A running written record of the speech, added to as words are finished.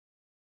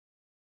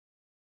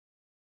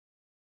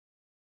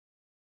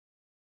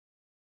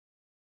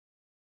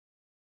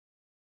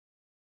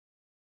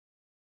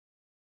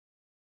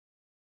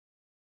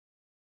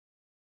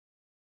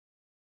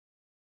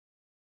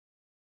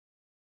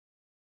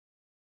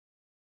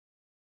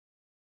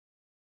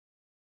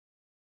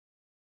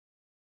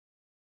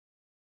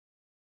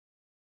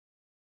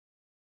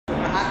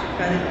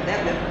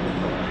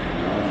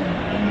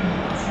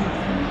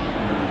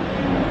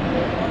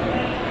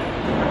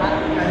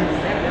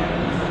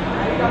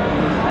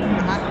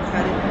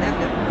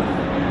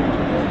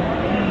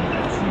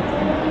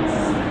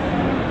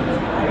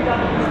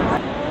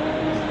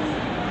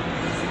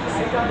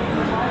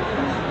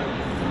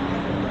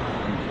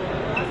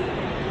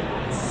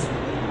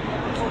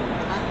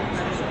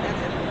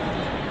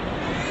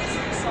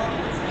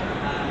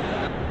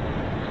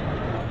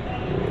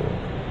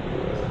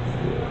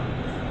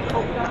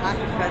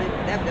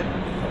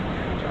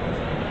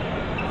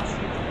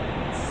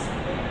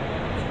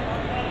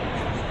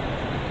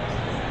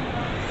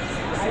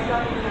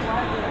Today,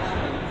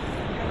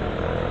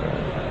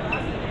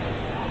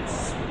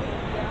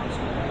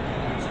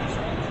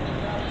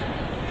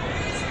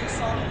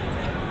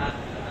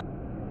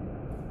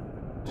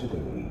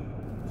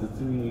 the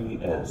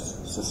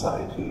Thylias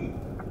Society,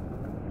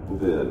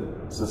 the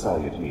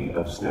Society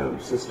of Snow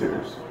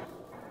Sisters,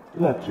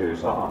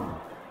 lectures on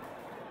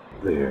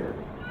their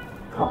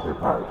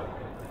counterpart,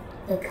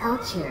 the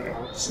culture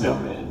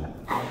Snowmen.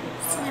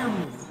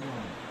 Snowmen.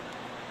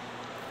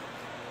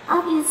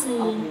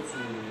 Obviously,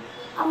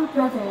 our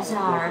brothers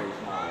are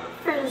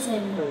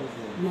frozen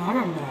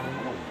mana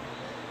men,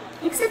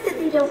 except that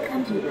they don't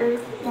come to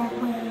Earth that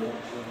way.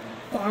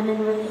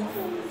 Famine relief.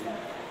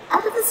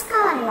 Out of the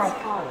sky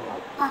like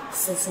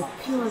boxes of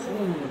pure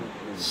rain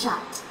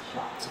shot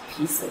to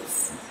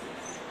pieces.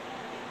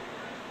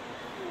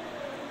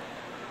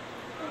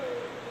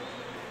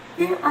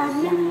 There are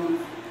many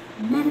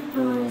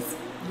metaphors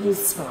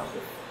useful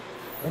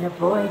in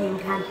avoiding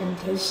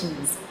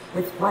confrontations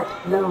with what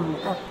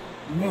blown-up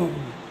men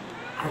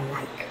are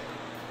like,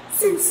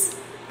 since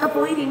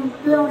avoiding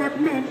blown-up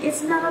men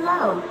is not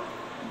allowed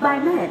by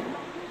men.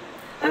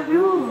 A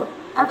rule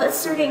of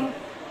asserting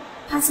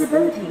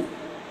possibility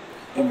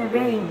in the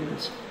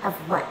range of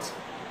what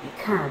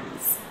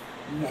becomes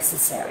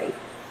necessary.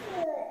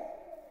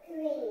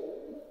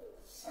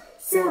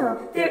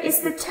 So, there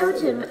is the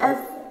totem of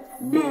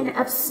men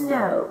of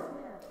snow,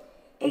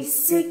 a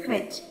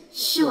sacred,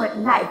 short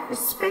life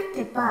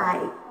respected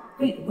by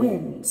great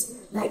winds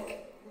like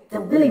the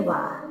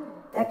Williwa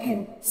that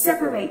can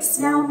separate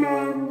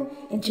snowmen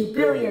into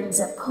billions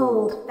of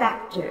cold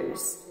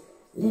factors.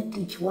 Lift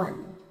each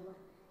one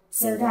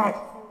so that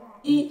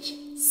each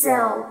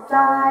cell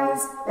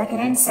dies like an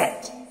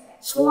insect,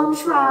 swarm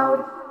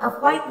shroud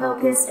of white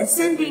locusts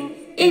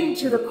ascending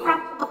into the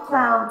crop of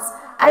clouds,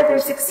 either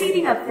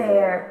succeeding up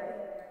there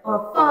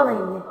or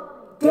falling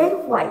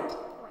dead white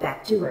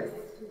back to Earth.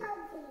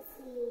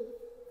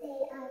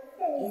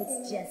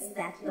 It's just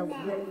that the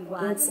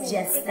Williwa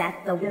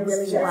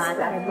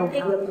can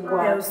pick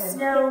those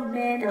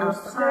snowmen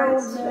apart.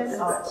 It's just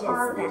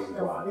that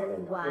the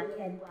Williwa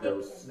can pick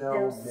those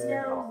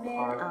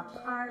snowmen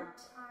apart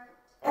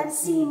and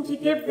seem to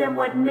give them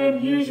what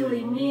men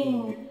usually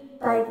mean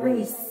by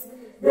grace.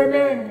 The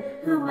men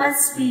who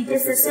must be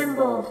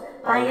disassembled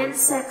by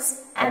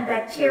insects and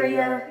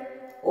bacteria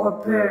or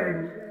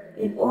burned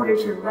in order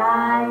to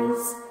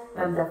rise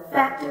from the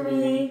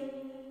factory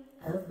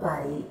of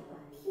body.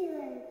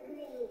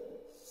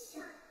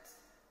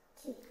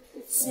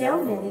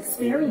 Snowmen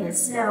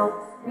experienced snow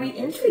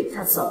re-entry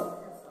tussle,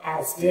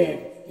 as did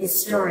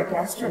historic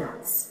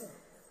astronauts,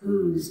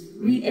 whose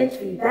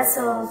re-entry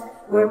vessels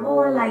were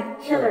more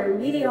like killer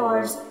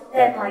meteors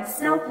than like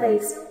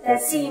snowflakes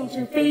that seemed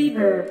to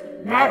favor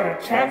matter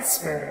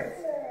transfer.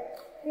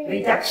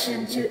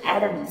 Reduction to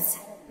atoms,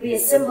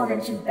 reassembled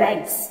into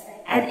banks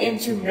and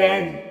into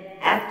men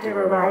after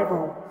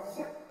arrival.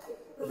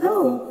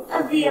 Though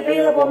of the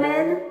available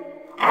men,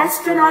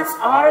 astronauts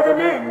are the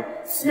men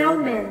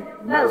snowmen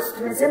most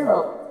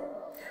resemble.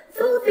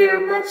 Though they're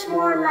much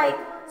more like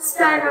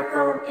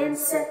styrofoam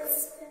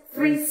insects,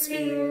 3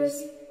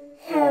 spheres,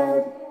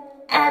 head,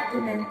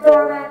 abdomen,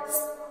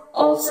 thorax,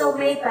 also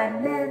made by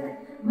men,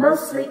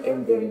 mostly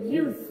in their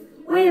youth,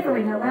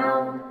 wavering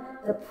around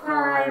the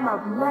prime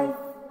of life,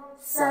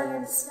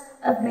 science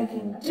of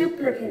making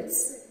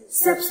duplicates,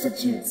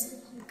 substitutes,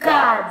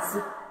 gods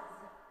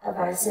of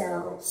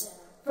ourselves.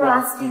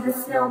 Frosty the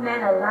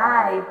Snowman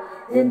alive,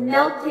 then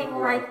melting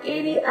like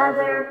any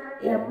other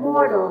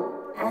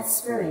immortal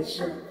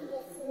aspiration.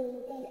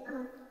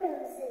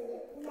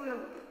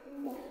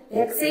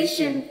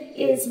 Vexation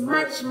is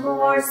much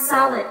more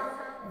solid.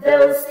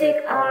 Those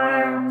thick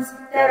arms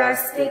that are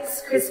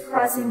sticks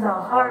crisscrossing the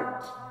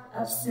heart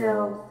of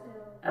snow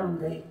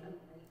only.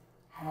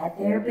 Had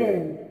there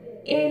been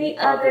any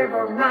other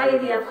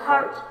variety of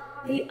heart,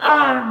 the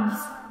arms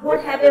would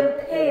have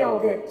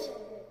impaled it.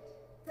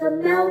 The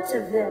melt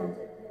of them,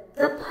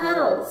 the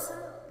puddles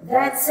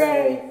that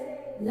say,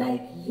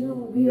 like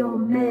you real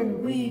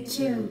men, we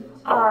too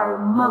are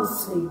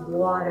mostly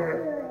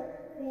water.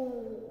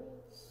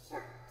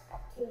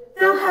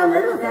 Though how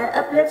little that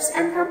uplifts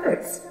and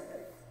comforts.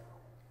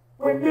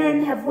 When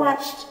men have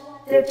watched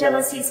their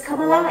jealousies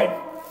come alive,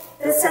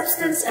 the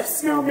substance of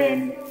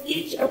snowmen,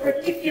 each a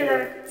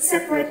particular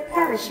separate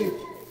parachute,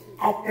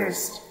 at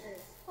first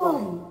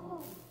falling,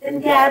 then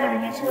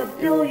gathering into a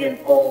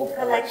billion-fold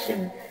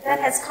collection that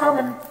has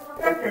common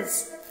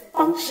purpose,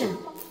 function.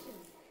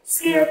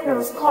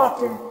 Scarecrows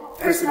caught in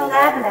personal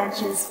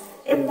avalanches,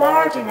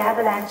 enlarging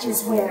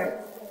avalanches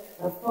where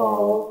the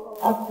fall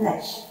of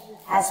flesh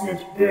has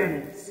meant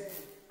burnings,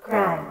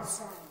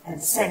 crimes,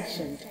 and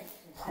sanctioned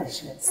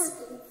punishments.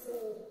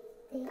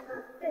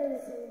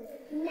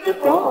 The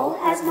fall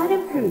has not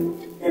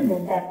improved the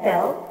men that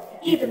fell,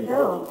 even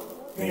though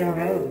they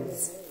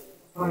arose.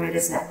 For it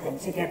is nothing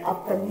to get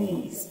up from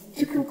these,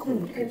 to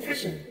conclude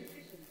contrition,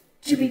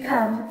 to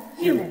become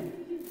human,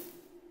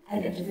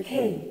 and enter the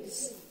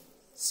caves,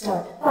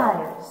 start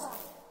fires,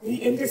 the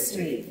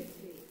industry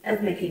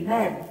of making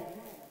men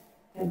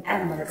from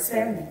animal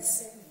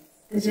experiments,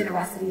 the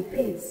generosity of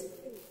pigs,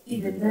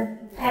 even the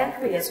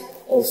pancreas,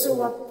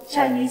 also of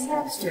Chinese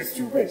hamsters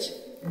to which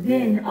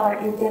men are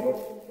indebted,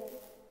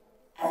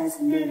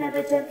 as men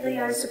evidently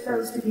are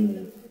supposed to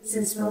be,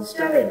 since most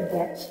are in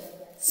debt,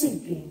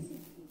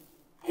 sinking.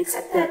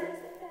 Except that,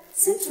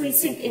 since we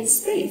sink in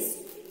space,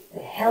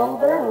 the hell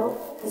below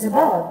is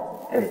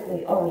above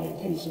earthly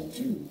orientation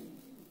too.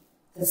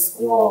 The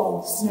squall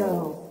of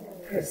snow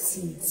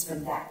proceeds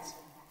from that.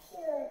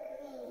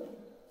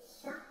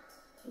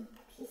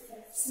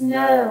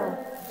 Snow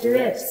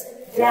drifts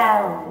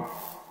down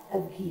a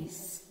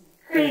piece.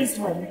 Crazed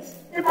ones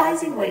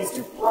devising ways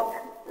to pluck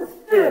the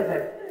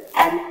fervor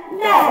and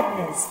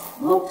madness,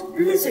 mulct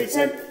blizzards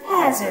and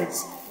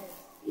hazards.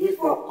 Yet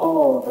for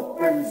all the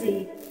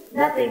frenzy,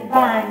 nothing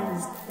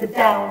binds the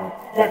down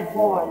that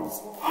warms.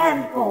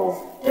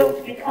 Handfuls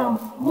don't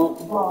become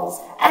mulct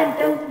balls and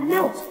don't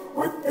melt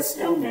with the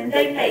snowmen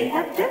they may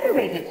have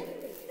decorated.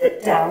 The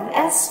down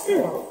as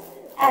still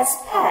as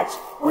patch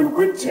when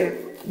winter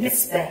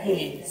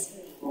misbehaves.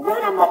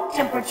 Run 'em up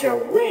temperature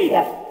way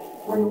up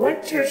when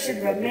winter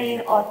should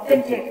remain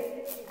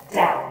authentic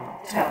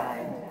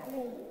downtime.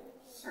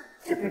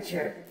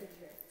 Temperature,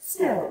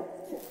 snow,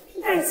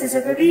 prices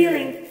of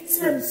revealing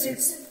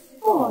swimsuits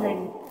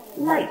falling,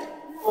 light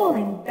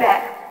falling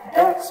back,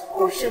 dark's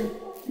portion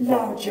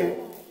larger,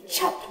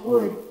 chopped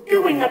wood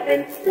going up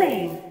in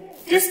flame,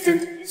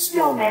 distant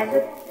snowman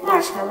with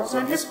marshmallows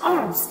on his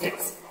arm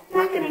sticks,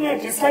 blackening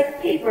edges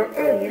like paper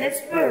early in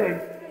its burn,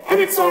 and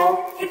it's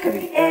all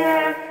hickory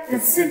air, the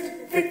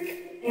scent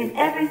thick in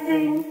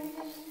everything.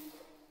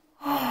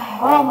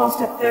 Almost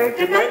a third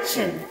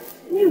dimension,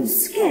 new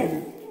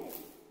skin,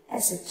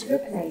 as if to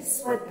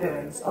replace what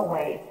burns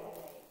away.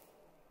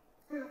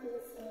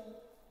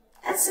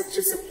 As if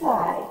to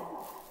supply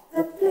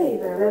the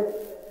flavor of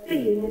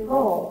being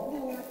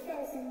involved.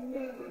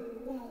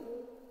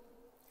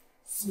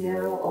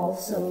 Snow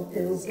also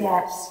fills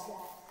gaps.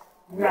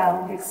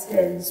 Ground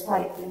extends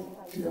whitely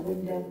to the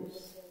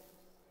windows.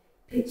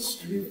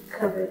 Pitched roof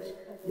covered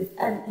with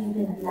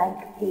uneven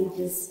blank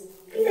pages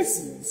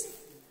glistens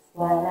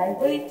while I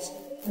wait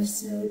for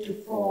snow to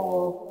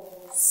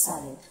fall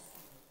solid,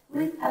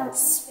 without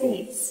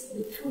space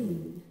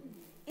between,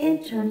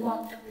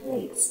 interlocked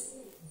plates,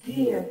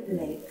 gear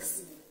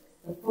flakes,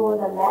 before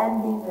the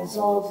landing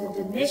resolves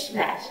into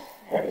mishmash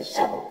that is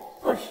shoveled,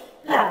 pushed,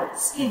 plowed,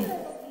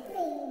 schemed.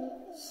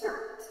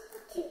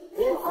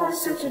 There are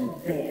certain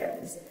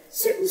bears,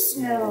 certain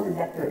snow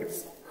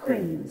leopards,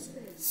 cranes,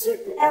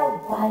 certain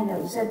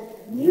albinos, and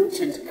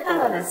mutant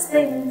colorless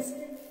things,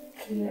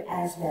 clear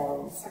as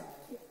bells,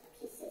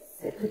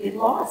 that could get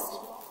lost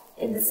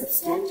in the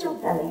substantial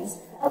bellies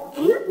of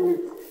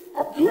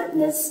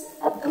gluttonous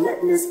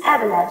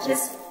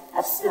avalanches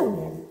of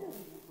snowmen,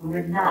 were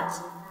it not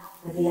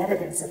for the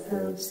evidence of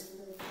hooves,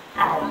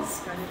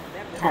 eyes,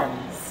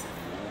 tongues.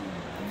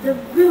 The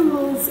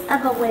rules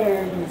of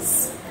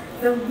awareness,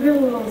 the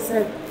rules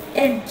of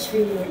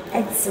entry and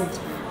exit,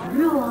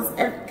 rules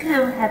of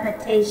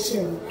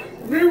cohabitation,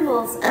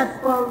 rules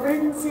of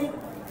forensic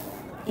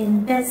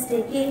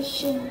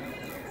investigation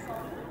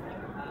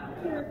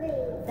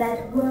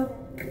that work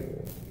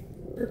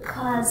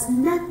because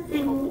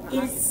nothing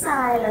is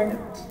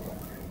silent.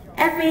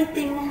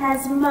 Everything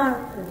has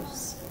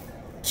markers,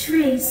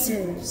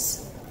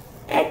 tracers,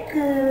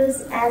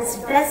 echoes as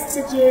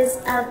vestiges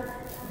of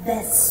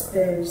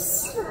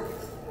vespers.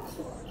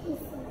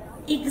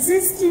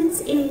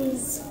 Existence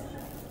is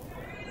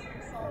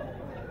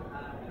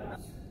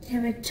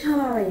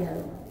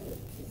territorial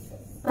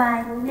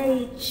by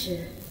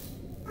nature.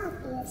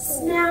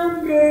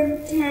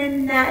 Snowmen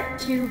tend not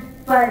to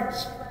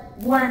budge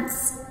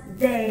once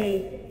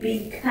they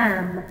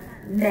become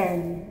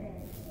men.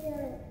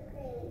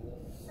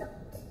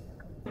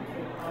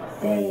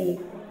 They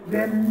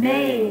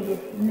remain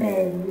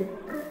men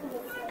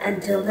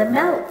until the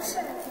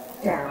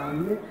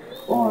meltdown,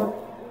 or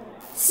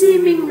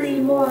seemingly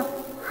more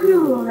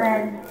cruel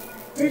and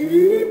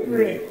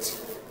deliberate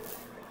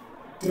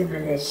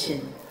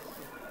demolition.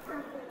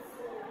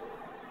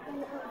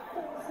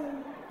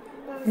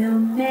 Though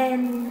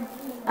men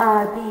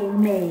are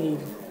being made,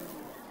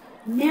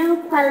 no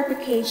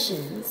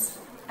qualifications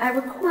are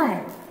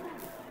required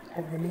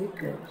of the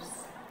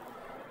makers,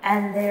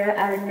 and there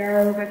are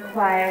no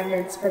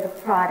requirements for the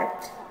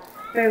product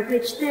for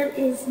which there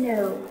is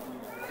no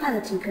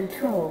quality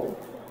control,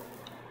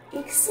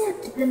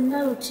 except the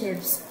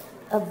motives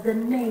of the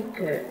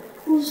maker,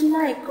 whose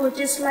like or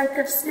dislike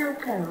of snow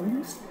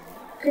cones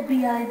could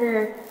be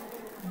either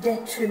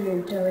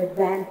detriment or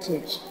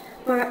advantage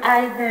for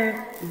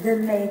either the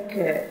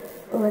maker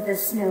or the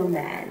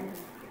snowman.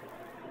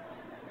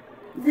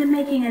 The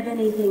making of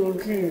anything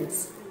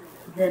includes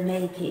the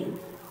making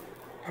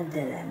a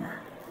dilemma.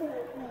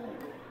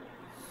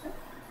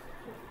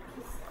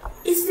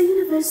 Is the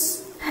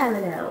universe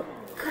parallel,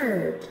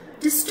 curved,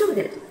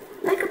 distorted,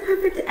 like a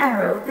perfect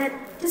arrow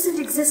that doesn't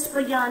exist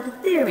beyond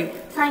theory,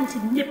 trying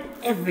to nip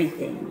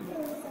everything,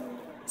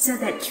 so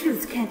that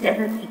truth can't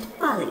ever meet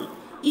folly,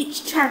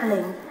 each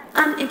traveling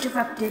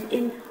uninterrupted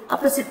in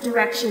opposite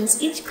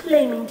directions, each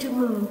claiming to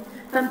move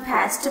from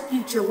past to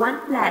future,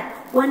 one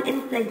flat, one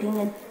inflating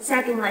and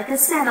sagging like a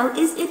saddle.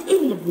 Is it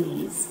any of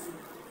these?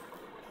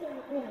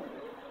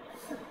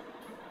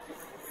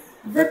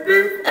 The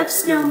birth of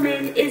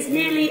snowmen is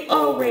nearly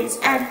always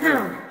at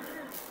home.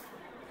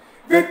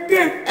 The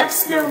death of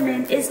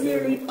snowmen is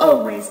nearly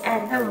always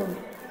at home.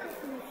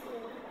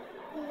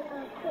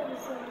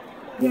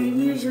 They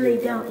usually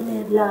don't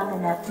live long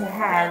enough to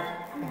have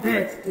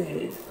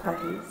birthday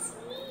parties.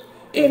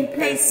 In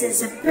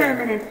places of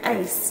permanent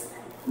ice,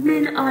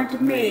 men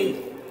aren't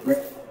made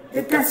with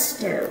the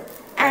gusto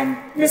and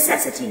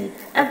necessity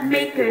of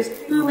makers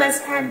who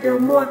must handle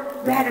more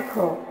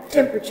radical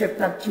temperature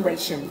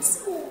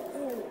fluctuations.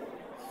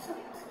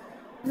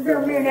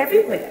 Though men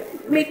everywhere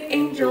make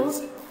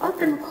angels,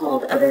 often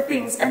called other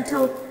things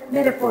until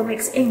metaphor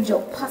makes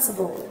angel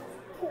possible.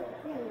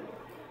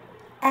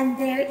 And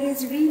there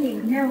is really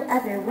no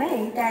other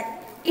way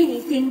that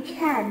anything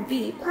can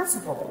be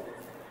possible,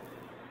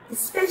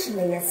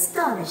 especially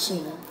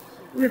astonishing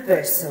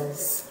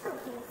reversals.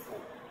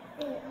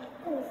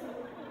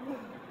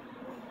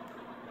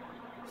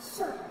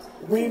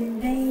 When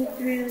they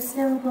threw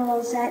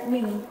snowballs at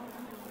me,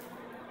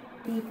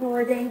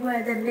 before they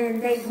were the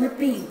men they would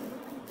be,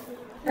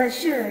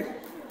 assured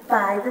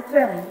by the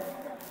throwing,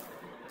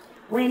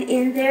 when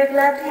in their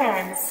gloved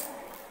hands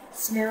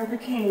snow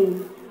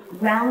became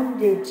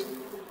rounded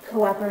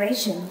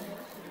cooperation,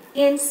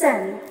 in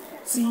sun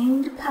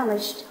seemed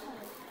polished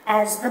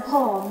as the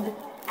palmed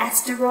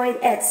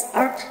asteroidettes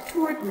arced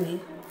toward me,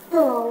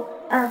 full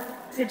of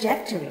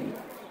trajectory.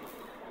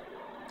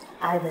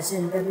 I was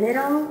in the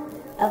middle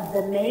of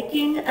the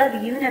making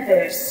of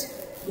universe,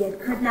 yet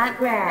could not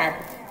grab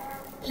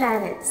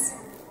planets,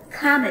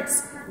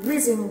 comets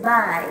whizzing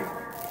by,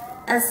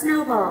 a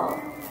snowball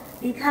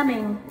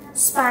becoming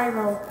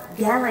spiral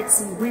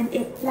galaxy when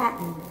it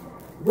flattened,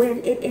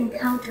 when it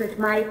encountered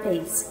my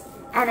face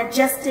and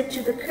adjusted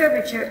to the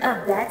curvature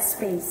of that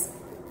space.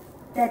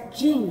 That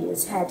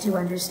genius had to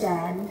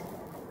understand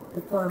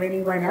before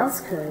anyone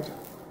else could.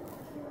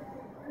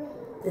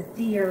 The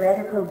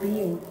theoretical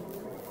being,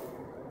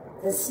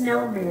 the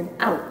snowman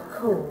out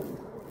cold,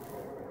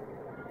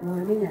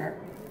 warming up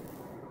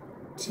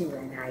to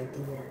an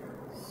idea.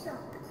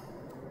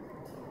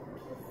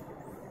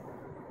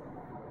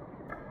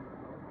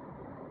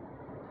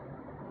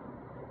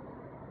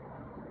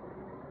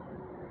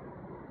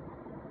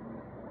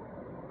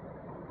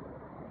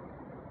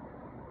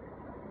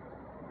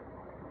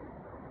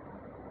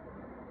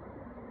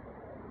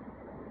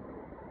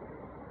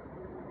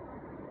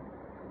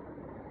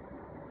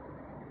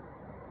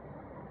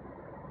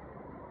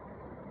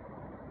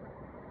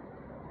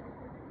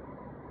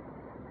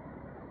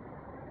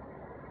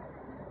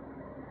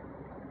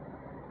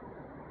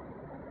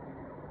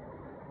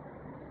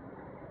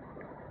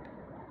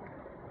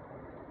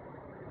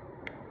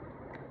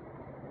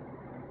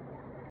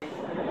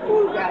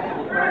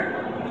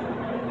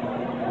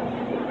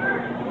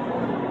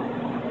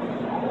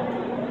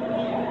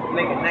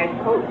 Make a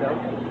nice coat though,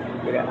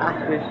 with an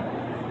ostrich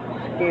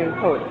skin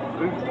coat.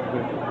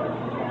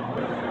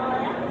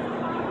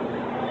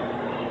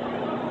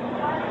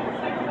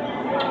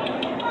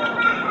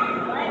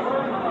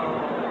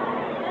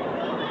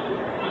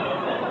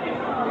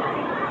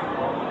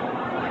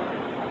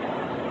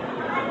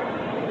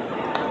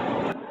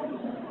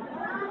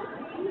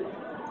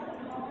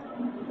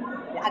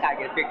 Yeah, I gotta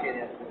get a picture of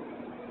this.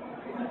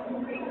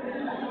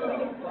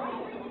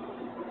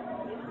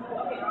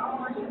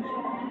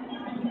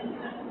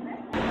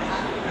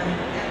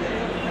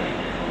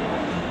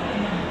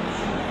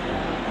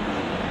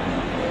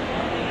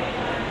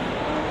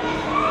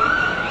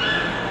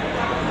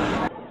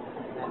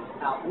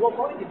 Now, what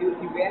we're going to do is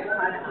you wear the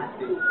kind of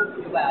ostrich.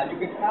 Well, you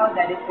can tell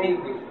that it's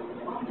angry.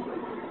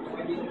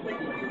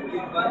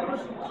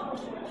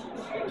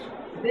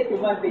 Take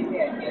one big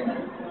head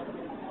here.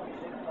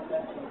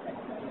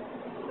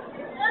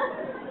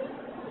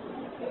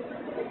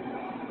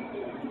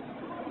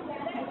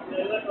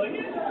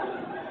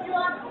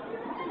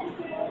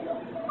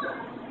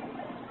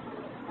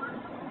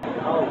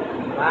 Oh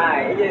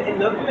my, it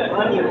looks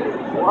funny.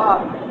 Wow.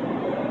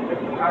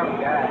 Oh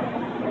god.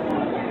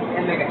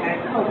 And make a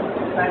hand coat.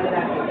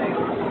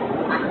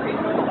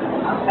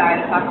 I'm sorry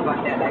to talk about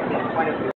that like that.